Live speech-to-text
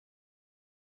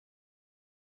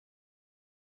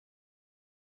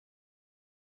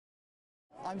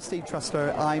I'm Steve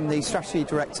Trusler. I'm the Strategy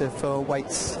Director for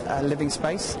Waite's Living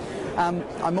Space.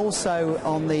 I'm also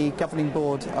on the governing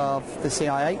board of the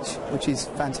CIH, which is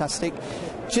fantastic.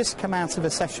 Just come out of a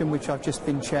session which I've just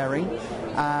been chairing.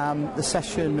 The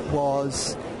session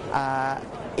was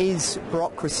is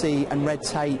bureaucracy and red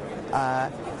tape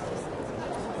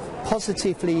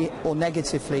positively or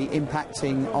negatively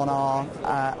impacting on our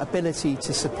ability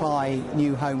to supply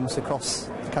new homes across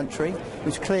the country,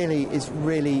 which clearly is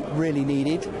really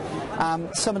needed.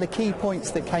 Some of the key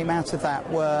points that came out of that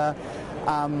were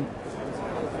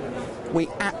we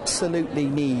absolutely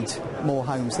need more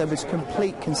homes. There was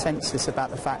complete consensus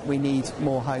about the fact we need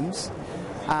more homes.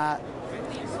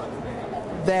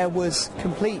 There was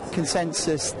complete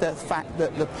consensus that the fact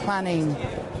that the planning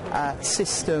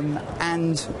system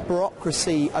and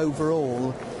bureaucracy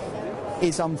overall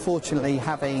is unfortunately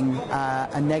having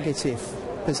a negative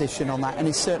position on that and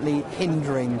is certainly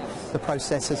hindering the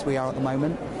process as we are at the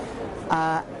moment.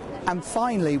 And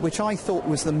finally, which I thought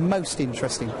was the most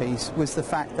interesting piece, was the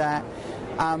fact that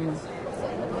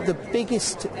the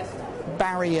biggest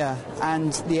barrier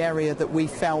and the area that we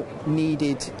felt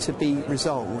needed to be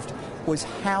resolved was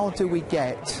how do we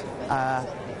get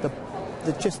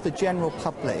just the general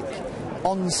public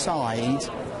on side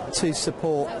to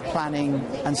support planning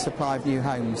and supply of new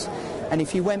homes. And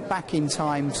if you went back in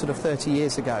time sort of 30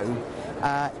 years ago,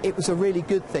 it was a really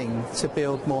good thing to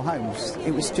build more homes.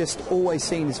 It was just always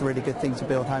seen as a really good thing to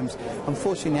build homes.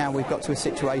 Unfortunately now we've got to a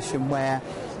situation where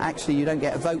actually you don't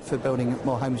get a vote for building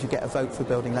more homes, you get a vote for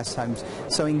building less homes.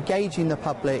 So engaging the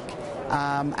public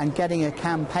and getting a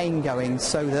campaign going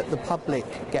so that the public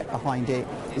get behind it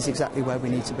is exactly where we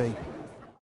need to be.